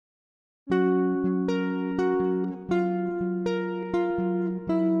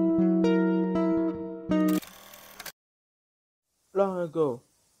ago,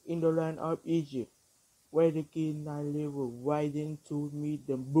 in the land of Egypt, where the Green Nile River widened to meet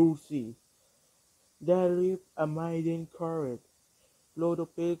the Blue Sea, there lived a maiden called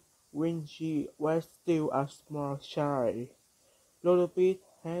Lotopis when she was still a small child. Lotopis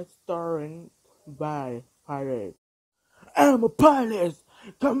had stolen by pirates. "I'm a pirate!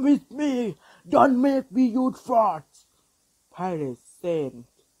 Come with me! Don't make me use force!" Pirates said.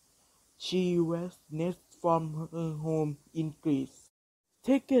 She was snatched from her home in Greece,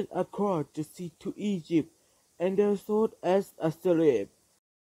 taken across the sea to Egypt, and then sold as a slave.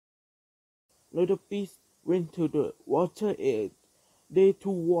 Lotopis went to the water edge. They too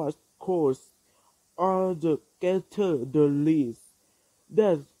watched coast, or gathered the leaves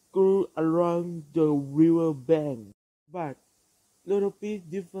that grew along the river bank. But Lotopis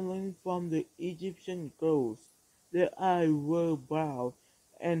different from the Egyptian girls. Their eyes were brown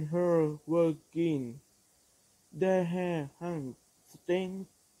and her were green. Their hair hung straight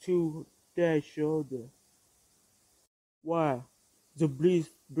to their shoulders, while the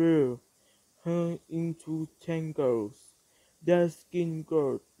breeze blew her into tangles. Their skin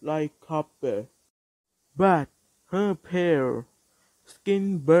glowed like copper, but her pale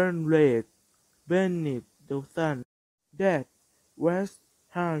skin burned red beneath the sun. That was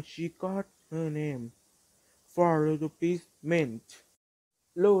how she got her name, for Lotopis meant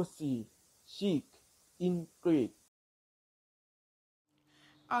 "rosy cheek" in Greek.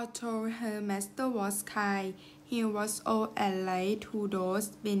 Although her master was kind, he was old and lay to those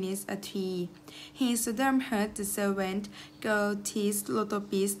beneath a tree. He seldom heard the servant girl tease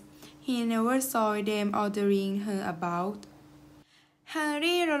Lotopis. He never saw them ordering her about.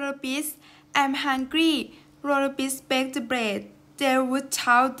 "Hurry, Lotopis, I'm hungry." Lotopis baked the bread. They would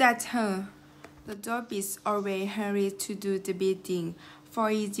shout at her. Lotopis always hurried to do the bidding,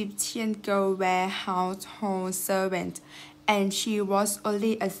 for Egyptian girls were household servants, and she was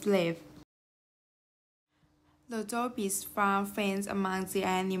only a slave. Lotopis found friends among the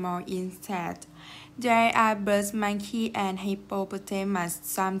animals instead. There are birds, monkeys, and hippopotamus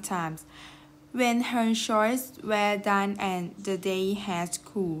sometimes, when her chores were done and the day had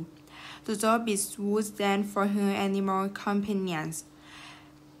cooled. Lotopis would stand for her animal companions.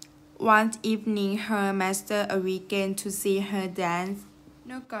 One evening, her master awakened to see her dance.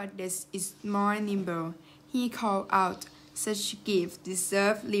 "No goddess is more nimble," he called out. "Such gift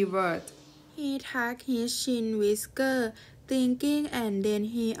deserves reward." He tucked his chin whisker, thinking, and then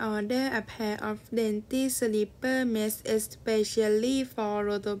he ordered a pair of dainty slippers made especially for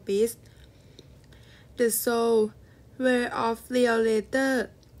Lotopis. The soles were of real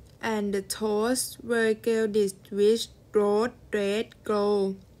leather, and the toes were gilded with broad red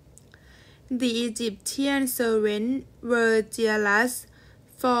gold. The Egyptian servants were jealous,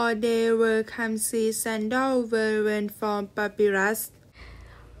 for their clumsy sandals were woven from papyrus.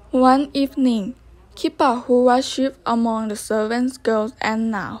 One evening, Kippa, who was chief among the servants' girls,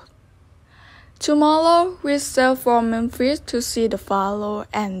 announced, "Tomorrow we sail for Memphis to see the Pharaoh,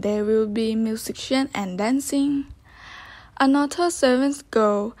 and there will be musicians and dancing." Another servant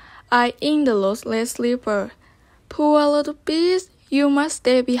girl, eyeing the lossless slipper, "Poor Lotopis, you must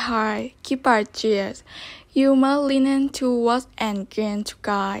stay behind." Kippa jeered, "You must linen to wash and grain to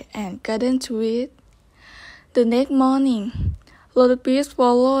guide and garden to eat." The next morning, Lotopis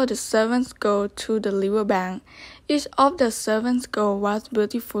followed the servants' girl to the river bank. Each of the servants' girls was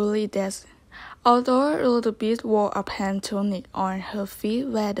beautifully dressed. Although Lotopis wore a pant tunic, on her feet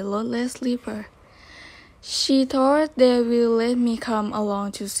were the lossless slippers. She thought they will let me come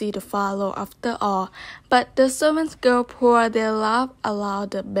along to see the Pharaoh after all, but the servants' girl poured their love along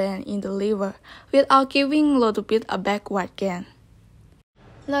the bank in the river, without giving Lotopis a backward glance.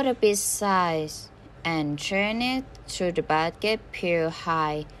 Lotopis sighed and turned to the basket piled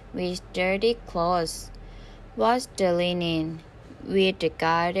high with dirty clothes. Washed the linen with the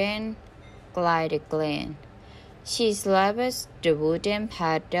garden glided clean. She slapped the wooden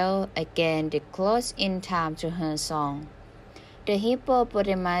paddle against the clothes in time to her song. The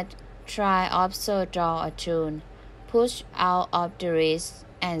hippopotamus tried also draw a tune, pushed out of the reeds,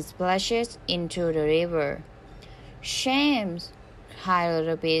 and splashed into the river. "Shame!" cried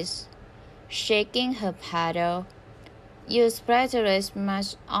Lotopis, shaking her paddle. "You splattered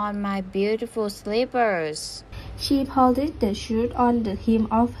much on my beautiful slippers." She polished the shoes on the hem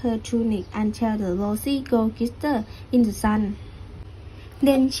of her tunic until the rosy gold glistered in the sun.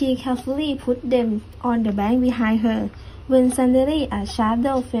 Then she carefully put them on the bank behind her. When suddenly a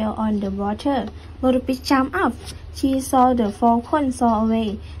shadow fell on the water, Lotopis jumped up. She saw the falcon soar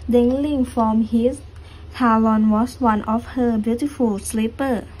away. Dangling from his talon was one of her beautiful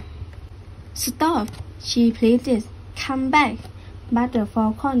slippers. "Stop!" she pleaded. "Come back!" but the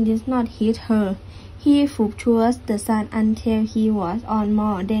falcon did not hit her. He flew towards the sun until he was on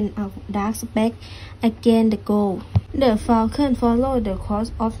more than a dark speck against the goal. The falcon followed the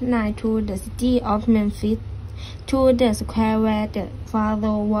course of Nile to the city of Memphis, to the square where the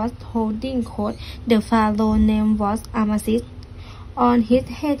pharaoh was holding court. The pharaoh's name was Amasis. On his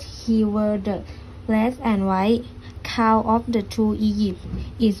head he wore the red and white crown of the true Egypt.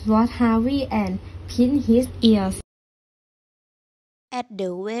 It was hairy and pinned his ears. At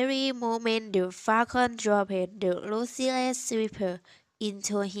the very moment the falcon dropped the lustreless slipper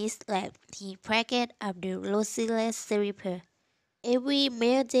into his lap, he picked up the lustreless slipper. Every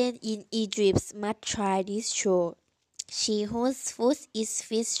maiden in Egypt must try this show. She whose foot is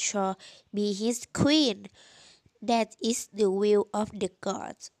fixed shall be his queen. That is the will of the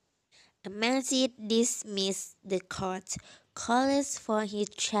gods. Amasis dismissed the court, called for his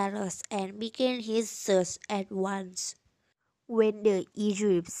chariots, and began his search at once. When the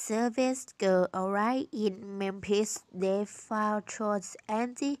Egyptian servant girls arrived in Memphis, they found thrones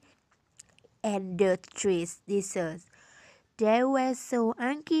empty and the streets deserted. They were so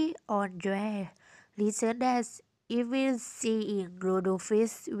angry on their return that even seeing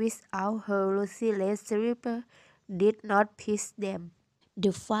Rodolphus without her lustreless slipper did not please them.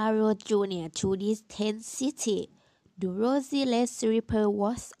 The pharaoh journey to this tent city. The lustreless slipper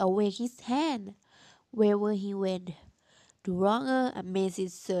was away his hand. Wherever he went, the longer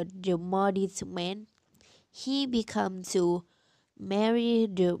Amasis searched, the more determined he became to marry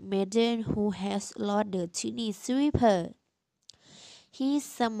the maiden who has lost the tiny slipper. He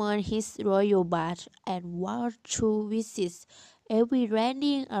summoned his royal barge and walked through visits every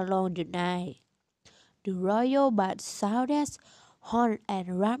landing along the Nile. The royal barge sounded horn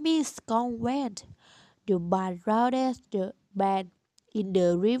and ramming song went. The barge rounded the bend in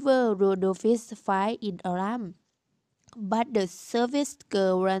the river. Rodolphus fired in alarm, but the service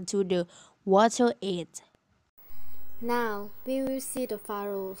girl ran to the water edge. Now we will see the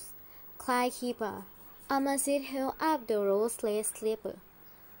pharaohs, cried Heba. Amasis held up the lustreless slipper.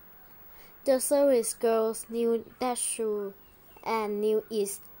 The service girls knew that shoe and knew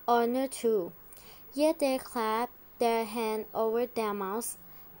its honor too. Yet they clapped their hands over their mouths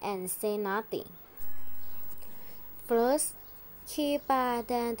and said nothing. First, Heba,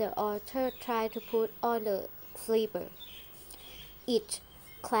 then the author tried to put on the slipper. Each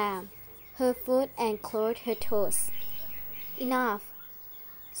clamped her foot and closed her toes. Enough,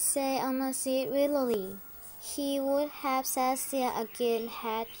 said Amasis wearily. He would have succeeded again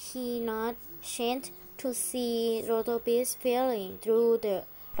had he not chanced to see Rodolphus peering through the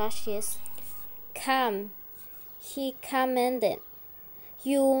rushes. Come, he commanded.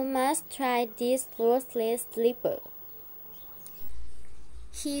 You must try this lustreless slipper.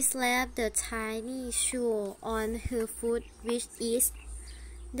 He slapped the tiny shoe on her foot with ease.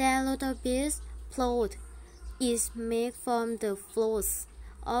 Then Rodolphus plowed. Is made from the folds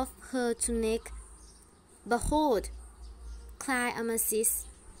of her tunic. Behold, cried Amasis.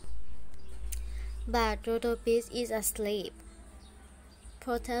 But Rodolphus is asleep,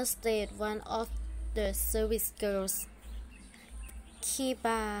 protested one of the service girls.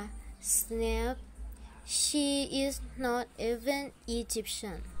 Heba snapped. She is not even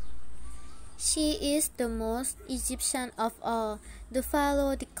Egyptian. She is the most Egyptian of all, the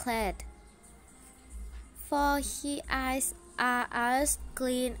pharaoh declared. For her eyes are as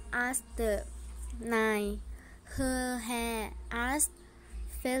clean as the Nile, her hair as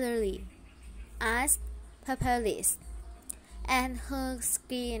feathery as papyrus, and her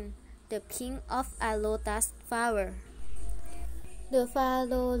skin the pink of a lotus flower. The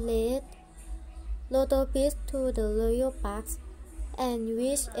pharaoh led Rodolphus to the royal barge, and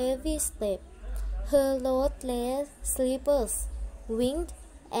with every step her lustreless slippers winked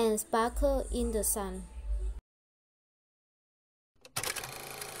and sparkled in the sun.